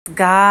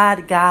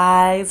God,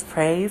 guys.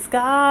 Praise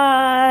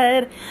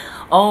God.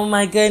 Oh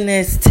my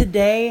goodness.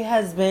 Today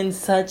has been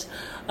such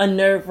a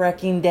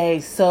nerve-wracking day.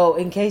 So,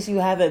 in case you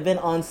haven't been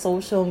on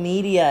social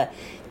media,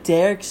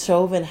 Derek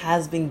Chauvin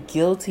has been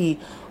guilty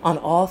on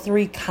all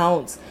 3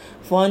 counts.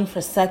 One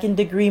for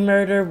second-degree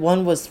murder,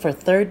 one was for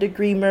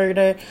third-degree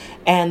murder,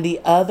 and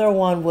the other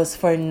one was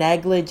for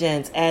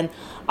negligence. And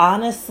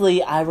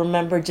honestly, I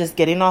remember just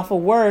getting off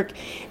of work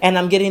and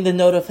I'm getting the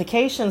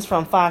notifications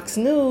from Fox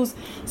News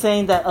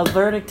saying that a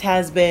verdict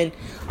has been,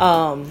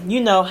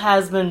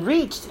 has been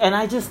reached. And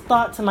I just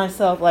thought to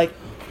myself, like,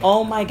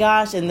 oh my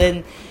gosh. And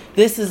then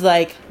this is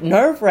like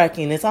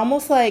nerve-wracking. It's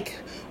almost like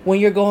when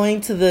you're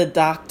going to the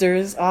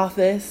doctor's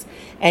office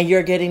and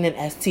you're getting an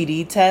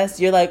STD test,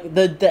 you're like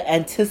the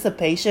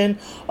anticipation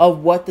of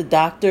what the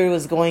doctor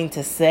was going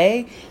to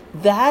say.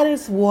 That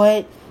is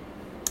what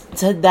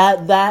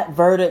that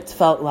verdict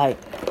felt like.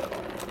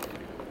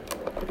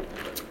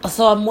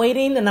 So I'm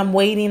waiting and I'm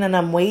waiting and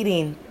I'm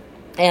waiting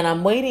and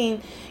I'm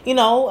waiting.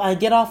 I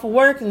get off of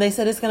work and they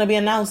said it's going to be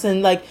announced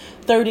in like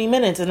 30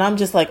 minutes. And I'm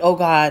just like, oh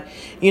God,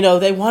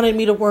 they wanted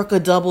me to work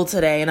a double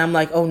today. And I'm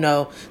like, oh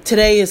no,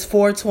 today is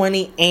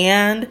 4/20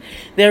 and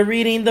they're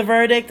reading the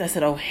verdict. I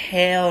said, oh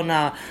hell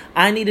no,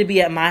 I need to be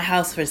at my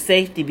house for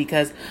safety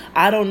because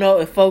I don't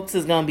know if folks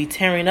is going to be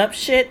tearing up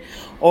shit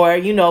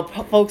or,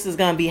 folks is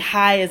going to be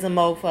high as a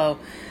mofo.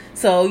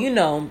 So,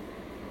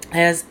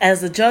 As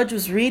the judge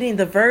was reading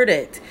the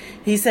verdict,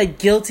 he said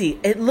guilty.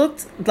 It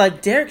looked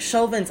like Derek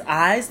Chauvin's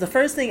eyes. The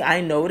first thing I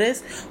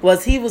noticed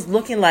was he was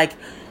looking like,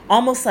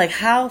 almost like,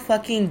 how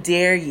fucking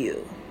dare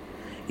you?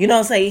 You know what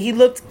I'm saying? He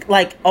looked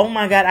like, oh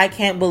my God, I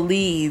can't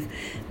believe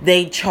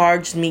they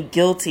charged me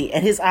guilty.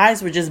 And his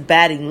eyes were just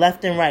batting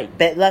left and right,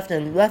 left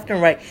and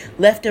right,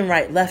 left and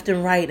right, left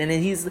and right. And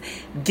then he's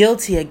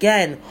guilty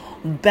again,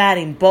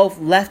 batting both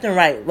left and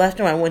right, left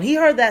and right. When he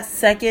heard that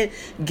second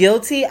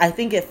guilty, I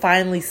think it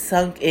finally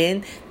sunk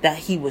in that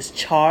he was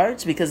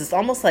charged, because it's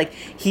almost like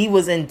he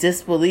was in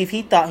disbelief.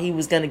 He thought he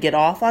was going to get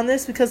off on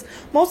this because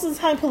most of the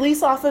time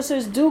police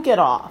officers do get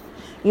off,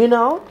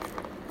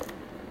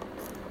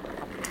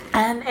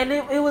 And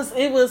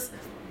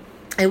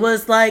it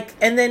was like,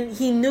 and then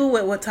he knew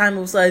at what time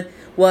it was like,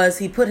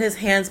 he put his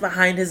hands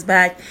behind his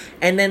back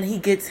and then he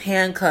gets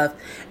handcuffed.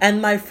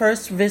 And my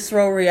first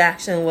visceral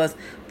reaction was,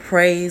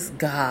 praise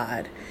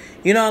God.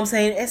 You know what I'm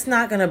saying? It's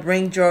not going to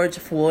bring George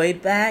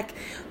Floyd back,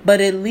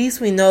 but at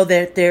least we know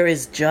that there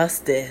is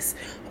justice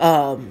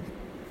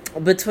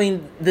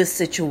between this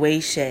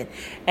situation.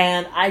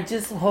 And I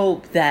just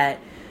hope that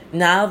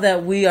now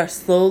that we are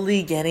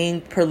slowly getting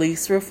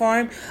police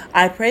reform,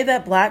 I pray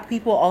that Black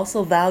people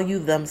also value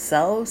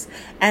themselves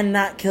and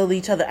not kill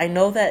each other. I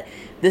know that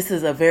this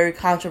is a very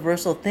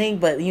controversial thing,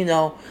 but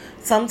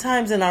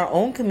sometimes in our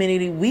own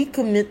community, we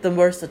commit the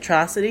worst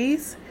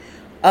atrocities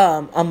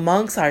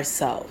amongst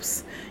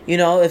ourselves.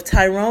 If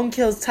Tyrone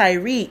kills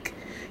Tyreek,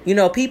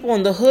 people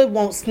in the hood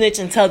won't snitch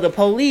and tell the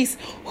police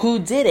who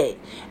did it.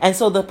 And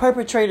so the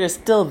perpetrator is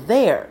still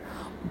there.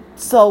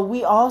 So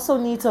we also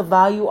need to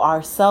value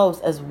ourselves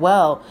as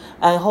well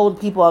and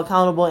hold people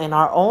accountable in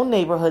our own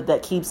neighborhood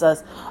that keeps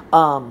us,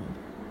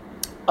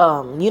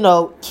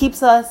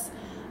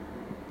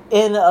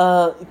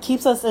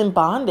 keeps us in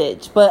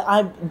bondage. But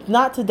I'm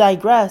not to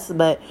digress,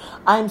 but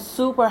I'm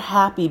super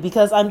happy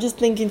because I'm just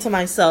thinking to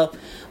myself,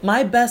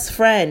 my best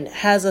friend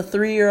has a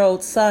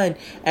 3-year-old son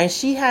and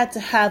she had to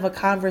have a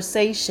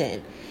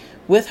conversation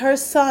with her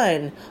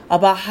son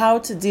about how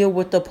to deal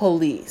with the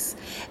police.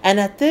 And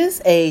at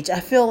this age, I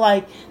feel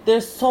like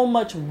there's so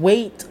much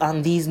weight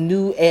on these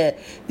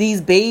these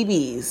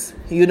babies,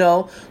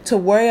 to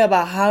worry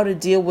about how to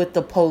deal with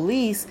the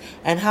police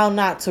and how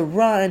not to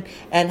run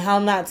and how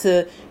not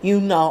to,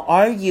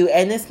 argue.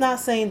 And it's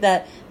not saying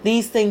that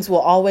these things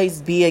will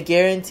always be a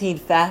guaranteed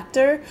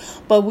factor,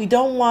 but we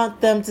don't want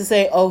them to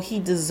say, oh, he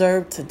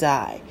deserved to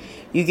die.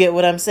 You get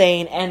what I'm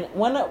saying? And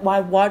when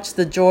I watched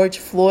the George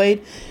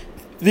Floyd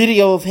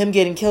video of him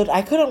getting killed,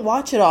 I couldn't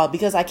watch it all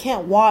because I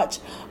can't watch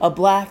a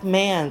Black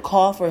man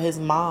call for his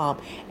mom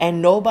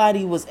and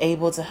nobody was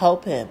able to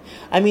help him.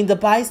 I mean, the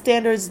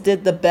bystanders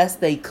did the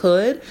best they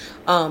could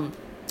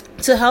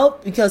to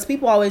help, because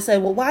people always say,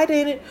 well, why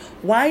didn't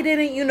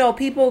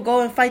people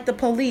go and fight the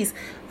police?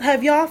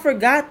 Have y'all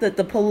forgot that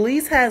the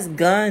police has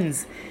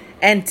guns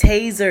and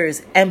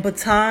tasers and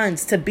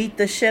batons to beat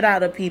the shit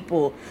out of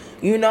people?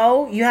 You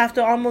have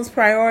to almost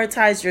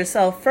prioritize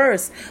yourself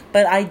first.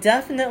 But I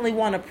definitely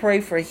want to pray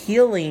for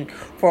healing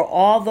for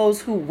all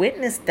those who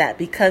witnessed that,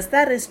 because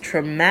that is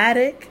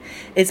traumatic.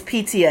 It's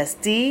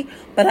PTSD.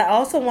 But I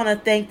also want to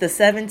thank the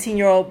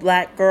 17-year-old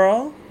Black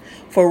girl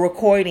for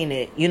recording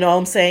it. You know what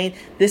I'm saying?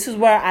 This is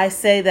where I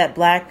say that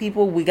Black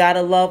people, we got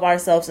to love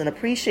ourselves and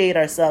appreciate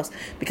ourselves,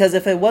 because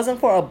if it wasn't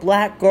for a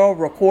Black girl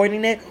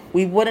recording it,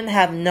 we wouldn't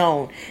have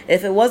known.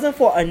 If it wasn't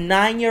for a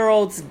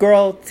 9-year-old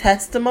girl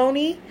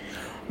testimony,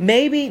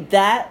 maybe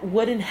that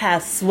wouldn't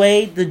have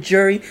swayed the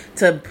jury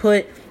to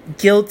put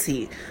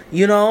guilty,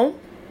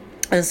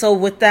 And so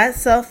with that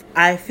stuff,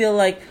 I feel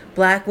like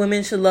black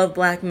women should love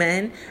black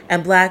men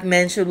and black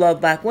men should love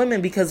black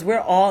women, because we're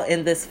all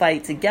in this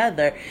fight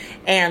together.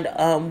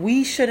 And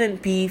we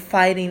shouldn't be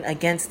fighting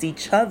against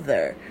each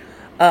other.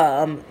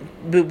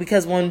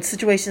 Because when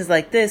situations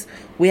like this,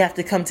 we have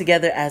to come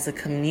together as a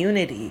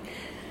community.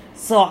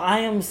 So I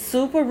am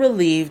super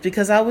relieved,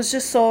 because I was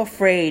just so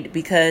afraid,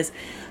 because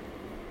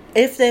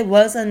if there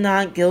was a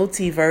not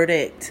guilty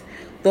verdict,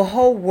 the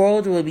whole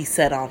world would be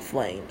set on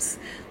flames.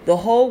 The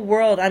whole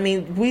world, I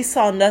mean, we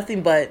saw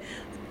nothing but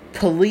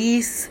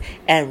police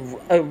and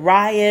a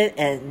riot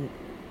and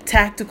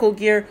tactical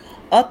gear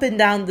up and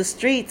down the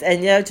streets.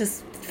 And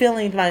just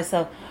feeling to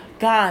myself,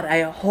 God,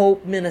 I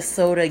hope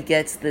Minnesota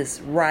gets this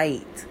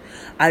right.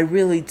 I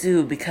really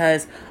do,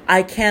 because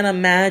I can't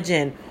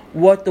imagine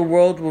what the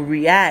world will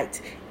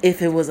react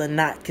if it was a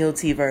not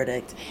guilty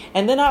verdict.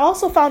 And then I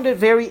also found it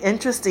very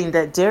interesting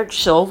that Derek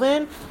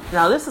Chauvin,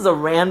 now this is a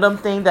random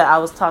thing that I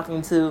was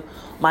talking to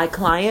my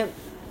client,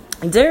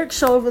 Derek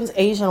Chauvin's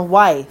Asian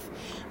wife,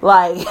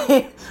 like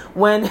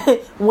when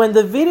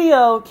the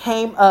video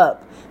came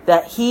up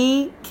that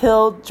he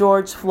killed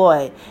George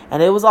Floyd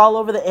and it was all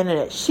over the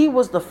internet, she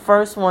was the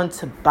first one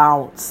to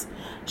bounce.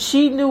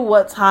 She knew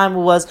what time it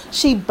was.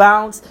 She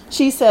bounced.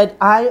 She said,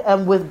 I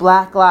am with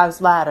Black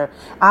Lives Matter.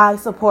 I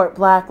support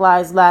Black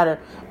Lives Matter.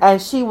 And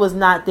she was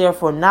not there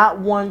for not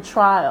one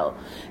trial.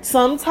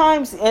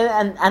 Sometimes,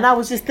 and I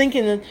was just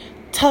thinking,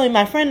 telling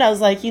my friend, I was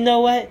like, you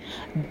know what?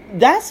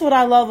 That's what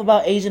I love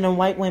about Asian and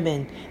white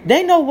women.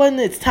 They know when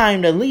it's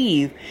time to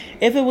leave.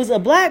 If it was a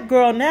black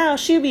girl now,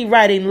 she'd be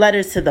writing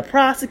letters to the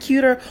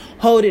prosecutor,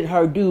 holding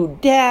her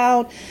dude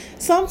down.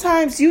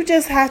 Sometimes you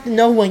just have to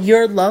know when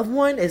your loved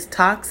one is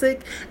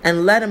toxic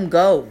and let him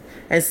go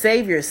and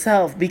save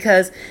yourself.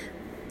 Because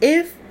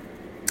if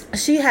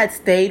she had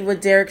stayed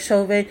with Derek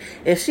Chauvin,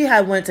 if she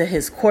had went to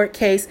his court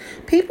case,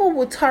 people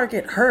would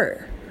target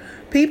her.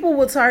 People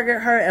will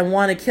target her and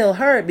want to kill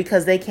her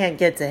because they can't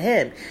get to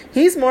him.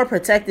 He's more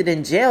protected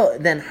in jail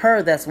than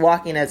her that's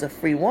walking as a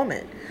free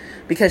woman,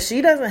 because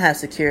she doesn't have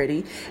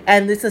security.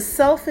 And it's a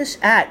selfish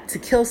act to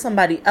kill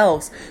somebody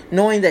else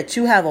knowing that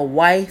you have a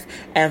wife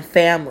and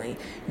family.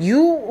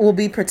 You will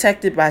be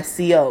protected by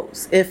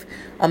COs. If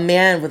a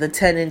man with a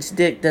 10-inch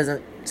dick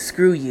doesn't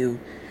screw you,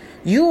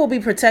 you will be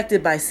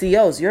protected by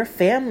COs. Your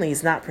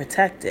family's not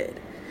protected.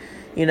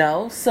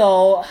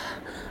 So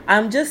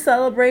I'm just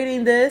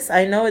celebrating this.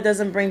 I know it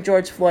doesn't bring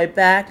George Floyd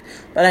back,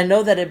 but I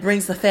know that it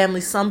brings the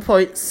family some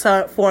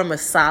form of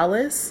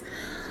solace.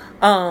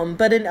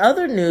 But in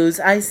other news,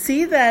 I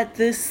see that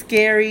this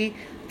scary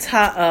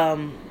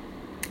trend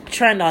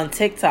on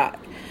TikTok.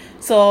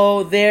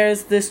 So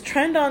there's this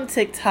trend on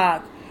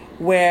TikTok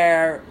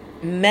where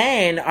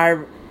men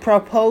are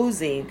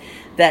proposing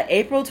that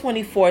April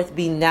 24th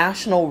be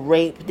National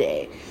Rape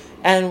Day.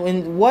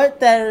 And what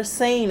they're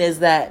saying is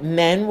that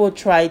men will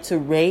try to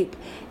rape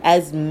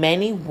as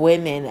many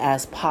women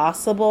as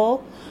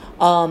possible.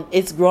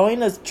 It's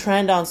growing a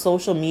trend on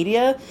social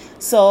media.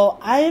 So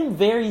I am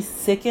very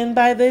sickened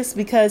by this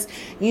because,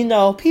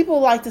 people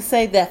like to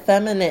say that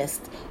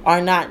feminists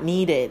are not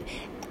needed.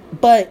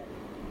 But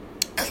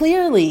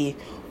clearly,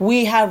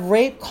 we have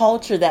rape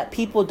culture that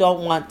people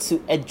don't want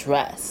to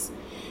address.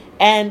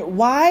 And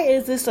why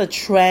is this a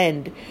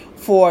trend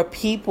for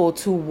people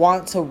to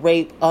want to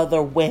rape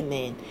other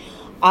women?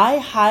 I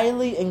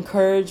highly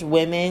encourage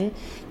women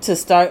to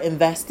start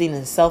investing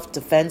in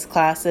self-defense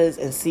classes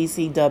and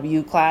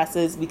CCW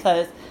classes,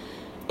 because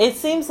it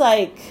seems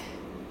like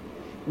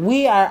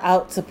we are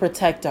out to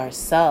protect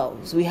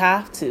ourselves. We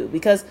have to,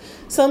 because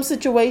some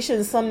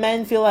situations, some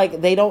men feel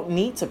like they don't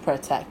need to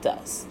protect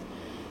us.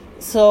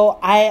 So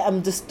I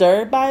am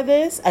disturbed by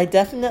this. I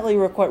definitely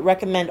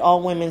recommend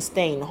all women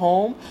staying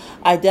home.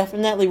 I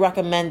definitely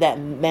recommend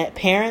that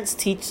parents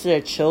teach their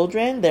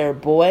children, their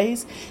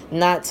boys,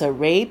 not to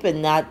rape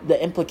and not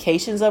the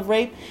implications of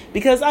rape.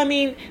 Because,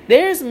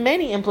 there's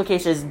many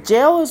implications.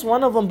 Jail is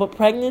one of them, but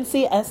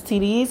pregnancy,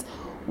 STDs.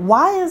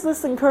 Why is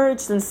this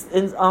encouraged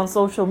on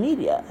social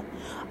media?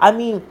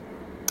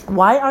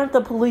 Why aren't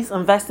the police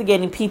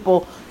investigating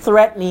people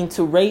threatening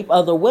to rape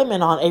other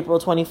women on April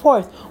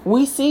 24th?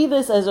 We see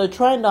this as a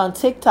trend on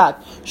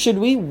TikTok. Should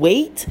we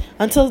wait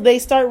until they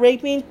start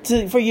raping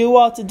for you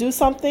all to do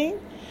something?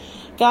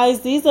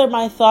 Guys, these are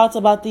my thoughts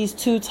about these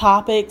two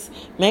topics.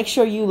 Make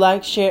sure you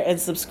like, share,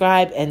 and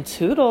subscribe, and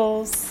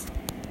toodles.